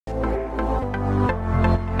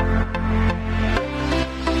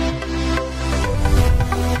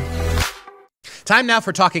Time now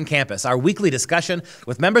for Talking Campus, our weekly discussion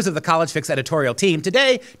with members of the College Fix editorial team.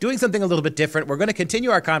 Today, doing something a little bit different, we're going to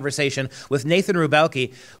continue our conversation with Nathan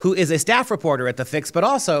Rubelke, who is a staff reporter at the Fix, but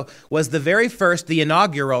also was the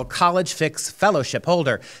inaugural College Fix Fellowship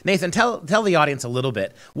holder. Nathan, tell the audience a little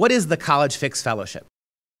bit. What is the College Fix Fellowship?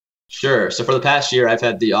 Sure. So for the past year, I've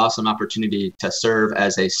had the awesome opportunity to serve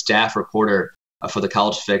as a staff reporter for the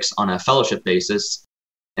College Fix on a fellowship basis.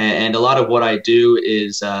 And a lot of what I do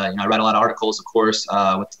is, I write a lot of articles, of course,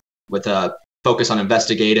 with a focus on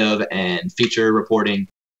investigative and feature reporting.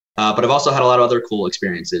 But I've also had a lot of other cool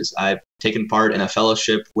experiences. I've taken part in a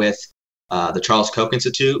fellowship with the Charles Koch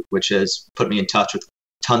Institute, which has put me in touch with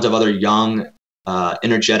tons of other young,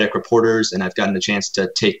 energetic reporters. And I've gotten the chance to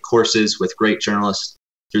take courses with great journalists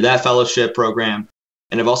through that fellowship program.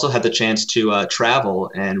 And I've also had the chance to travel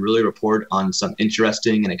and really report on some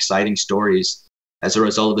interesting and exciting stories as a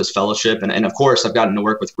result of this fellowship. And of course, I've gotten to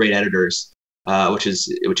work with great editors, which is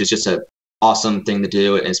just an awesome thing to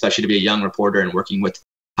do, and especially to be a young reporter and working with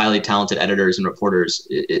highly talented editors and reporters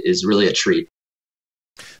is really a treat.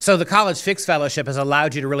 So the College Fix Fellowship has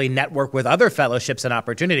allowed you to really network with other fellowships and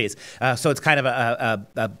opportunities. So it's kind of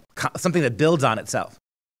something that builds on itself.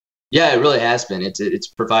 Yeah, it really has been. It's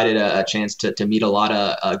provided a chance to meet a lot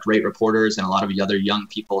of great reporters and a lot of other young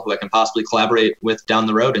people who I can possibly collaborate with down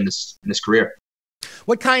the road in this career.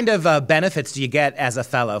 What kind of benefits do you get as a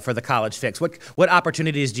fellow for the College Fix? What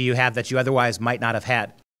opportunities do you have that you otherwise might not have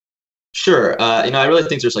had? Sure. I really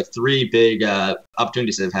think there's like three big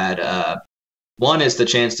opportunities I've had. One is the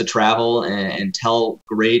chance to travel and tell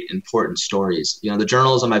great, important stories. The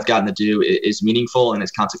journalism I've gotten to do is meaningful and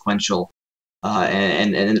is consequential.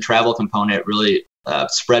 And the travel component really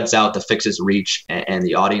spreads out the Fix's reach and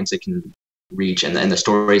the audience it can reach and the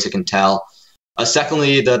stories it can tell.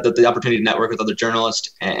 Secondly, the opportunity to network with other journalists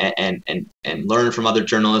and learn from other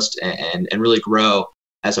journalists and really grow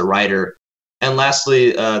as a writer. And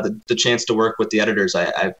lastly, the chance to work with the editors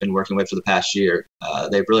I've been working with for the past year.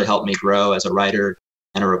 They've really helped me grow as a writer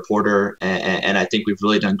and a reporter. And I think we've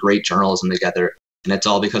really done great journalism together. And it's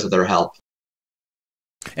all because of their help.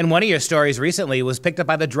 And one of your stories recently was picked up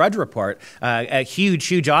by the Drudge Report, a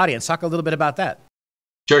huge audience. Talk a little bit about that.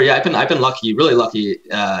 Sure. Yeah, I've been lucky, really lucky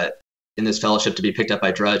in this fellowship to be picked up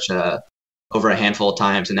by Drudge over a handful of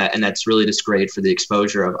times. And that's really just great for the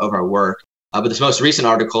exposure of our work. But this most recent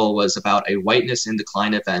article was about a Whiteness in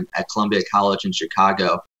Decline event at Columbia College in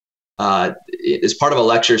Chicago. It's part of a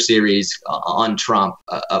lecture series on Trump,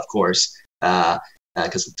 of course,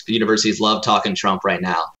 because universities love talking Trump right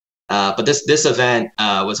now. But this event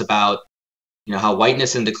was about how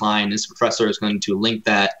whiteness in decline. This professor is going to link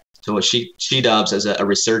that to what she dubs as a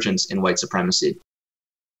resurgence in white supremacy.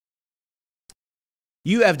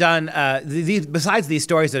 You have done, besides these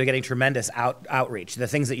stories that are getting tremendous outreach, the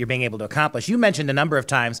things that you're being able to accomplish, you mentioned a number of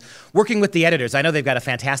times working with the editors. I know they've got a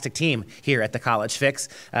fantastic team here at the College Fix.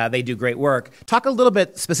 They do great work. Talk a little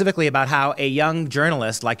bit specifically about how a young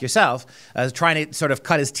journalist like yourself is trying to sort of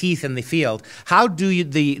cut his teeth in the field. How do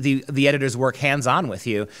the editors work hands-on with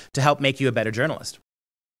you to help make you a better journalist?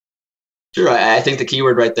 Sure. I think the key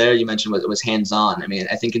word right there you mentioned was hands-on. I mean,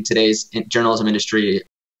 I think in today's journalism industry,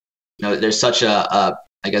 there's such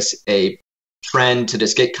a trend to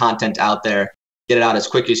just get content out there, get it out as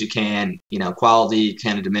quick as you can. Quality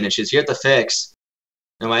kind of diminishes. Here at the Fix,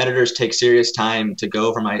 my editors take serious time to go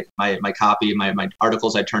over my copy, my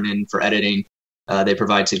articles I turn in for editing. They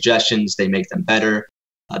provide suggestions. They make them better.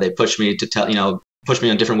 They push me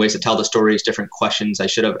on different ways to tell the stories, different questions I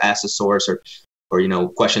should have asked the source, or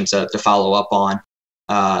questions to follow up on.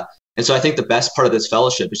 And so I think the best part of this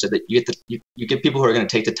fellowship is that you get people who are going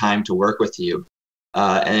to take the time to work with you.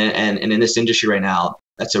 And in this industry right now,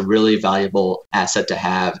 that's a really valuable asset to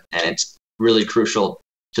have. And it's really crucial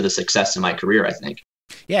to the success of my career, I think.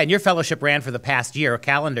 Yeah, and your fellowship ran for the past year, a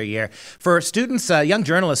calendar year. For students, young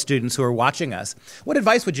journalist students who are watching us, what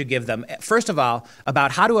advice would you give them, first of all,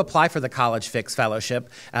 about how to apply for the College Fix Fellowship?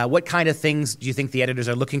 What kind of things do you think the editors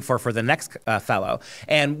are looking for the next fellow?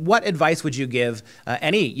 And what advice would you give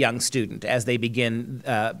any young student as they begin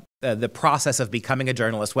the process of becoming a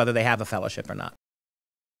journalist, whether they have a fellowship or not?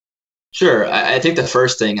 Sure. I think the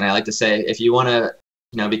first thing, and I like to say, if you want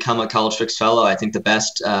to become a College Fix Fellow, I think the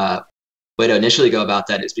best way to initially go about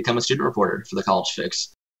that is become a student reporter for the College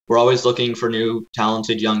Fix. We're always looking for new,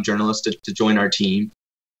 talented young journalists to join our team.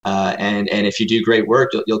 And if you do great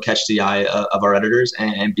work, you'll catch the eye of our editors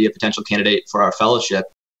and be a potential candidate for our fellowship.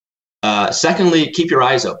 Secondly, keep your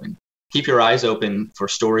eyes open. Keep your eyes open for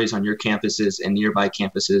stories on your campuses and nearby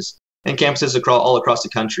campuses and campuses all across the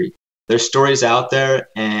country. there's stories out there,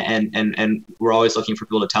 and we're always looking for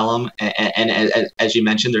people to tell them. And as you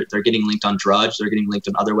mentioned, they're getting linked on Drudge, they're getting linked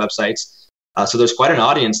on other websites. So there's quite an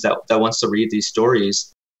audience that wants to read these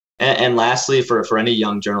stories. And lastly, for any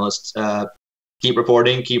young journalists, keep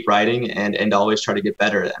reporting, keep writing, and always try to get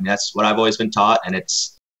better. I mean, that's what I've always been taught, and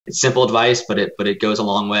it's simple advice, but it goes a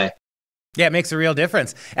long way. Yeah, it makes a real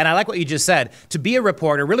difference. And I like what you just said. To be a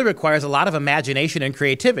reporter really requires a lot of imagination and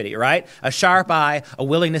creativity, right? A sharp eye, a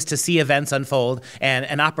willingness to see events unfold, and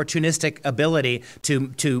an opportunistic ability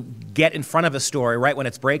to get in front of a story right when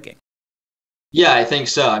it's breaking. Yeah, I think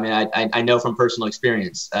so. I mean, I know from personal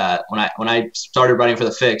experience. When I started writing for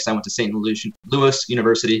The Fix, I went to St. Louis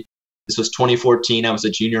University. This was 2014. I was a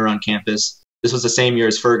junior on campus. This was the same year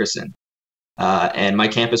as Ferguson. And my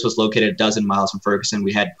campus was located a dozen miles from Ferguson.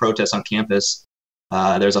 We had protests on campus.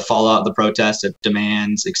 There's a fallout of the protest, of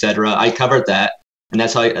demands, etc. I covered that. And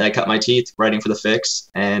that's how I cut my teeth writing for The Fix,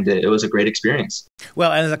 and it was a great experience.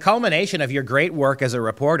 Well, and as a culmination of your great work as a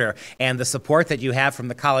reporter and the support that you have from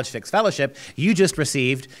the College Fix Fellowship, you just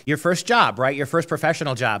received your first job, right? Your first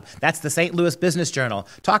professional job. That's the St. Louis Business Journal.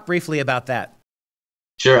 Talk briefly about that.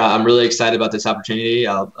 Sure, I'm really excited about this opportunity.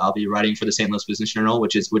 I'll be writing for the St. Louis Business Journal,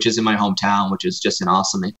 which is in my hometown, which is just an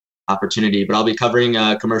awesome opportunity. But I'll be covering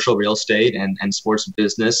commercial real estate and sports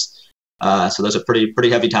business. So those are pretty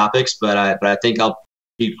heavy topics, but I think I'll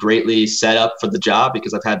be greatly set up for the job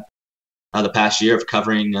because I've had the past year of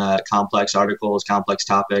covering complex articles, complex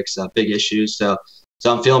topics, big issues. So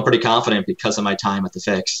I'm feeling pretty confident because of my time at The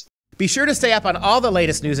Fix. Be sure to stay up on all the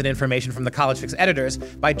latest news and information from the College Fix editors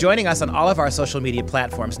by joining us on all of our social media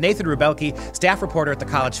platforms. Nathan Rubelke, staff reporter at the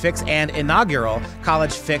College Fix and inaugural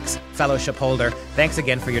College Fix Fellowship holder. Thanks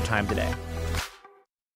again for your time today.